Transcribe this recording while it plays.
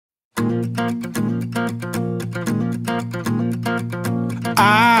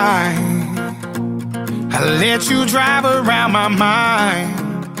I let you drive around my mind.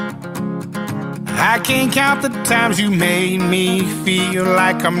 I can't count the times you made me feel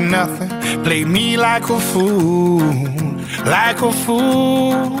like I'm nothing. Play me like a fool, like a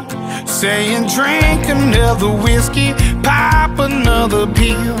fool. Saying drink another whiskey, pop another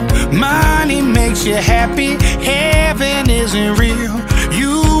pill. Money makes you happy, heaven isn't real.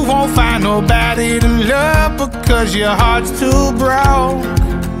 You won't find nobody to love because your heart's too broke.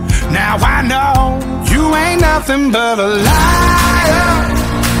 Now I know you ain't nothing but a liar.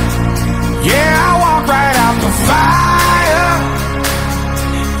 Yeah, I walk right out the fire.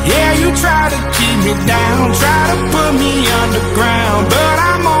 Yeah, you try to keep me down, try to put me underground, but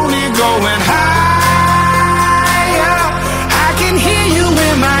I'm only going higher. I can hear you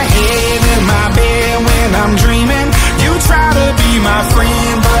in my head, in my bed when I'm dreaming. You try to be my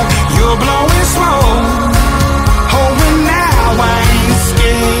friend, but you're blowing smoke. Oh, and now I ain't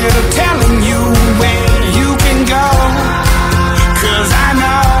scared of telling you where you can go, 'cause I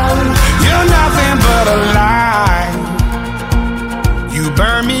know you're nothing but a lie. You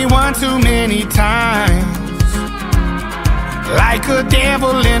burned me one too many times, like a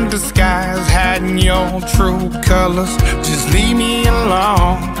devil in disguise, hiding your true colors. Just leave me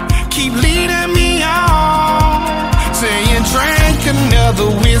alone, keep leading me on. Saying drink another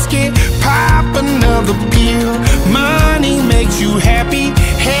whiskey, pop another pill. Money makes you happy,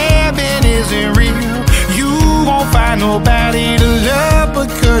 heaven isn't real. You won't find nobody to love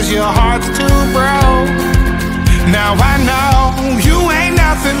because your heart's too broke. Now I know you ain't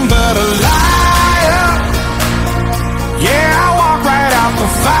nothing but a liar. Yeah, I walk right out the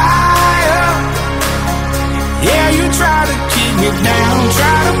fire. Yeah, you try to keep me down,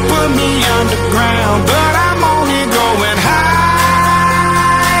 try to put me underground, but I'm only going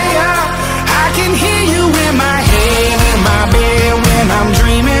higher. I can hear you in my head, in my bed when I'm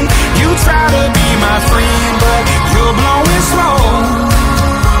dreaming. You try to be my friend, but you're blowing smoke.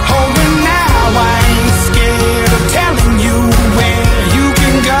 Oh, and now I ain't scared of telling you where you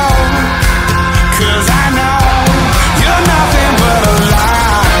can go, 'cause I know you're nothing but a lie.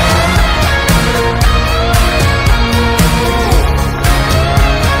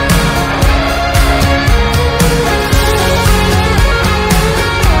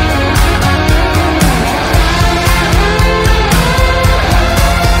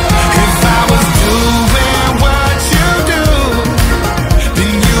 If I was doing what you do,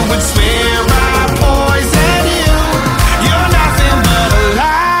 then you would swear I poison you. You're nothing but a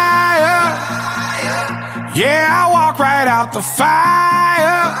liar. Yeah, I walk right out the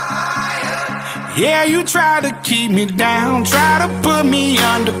fire. Yeah, you try to keep me down, try to put me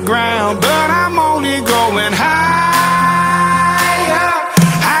underground, but I'm only going high.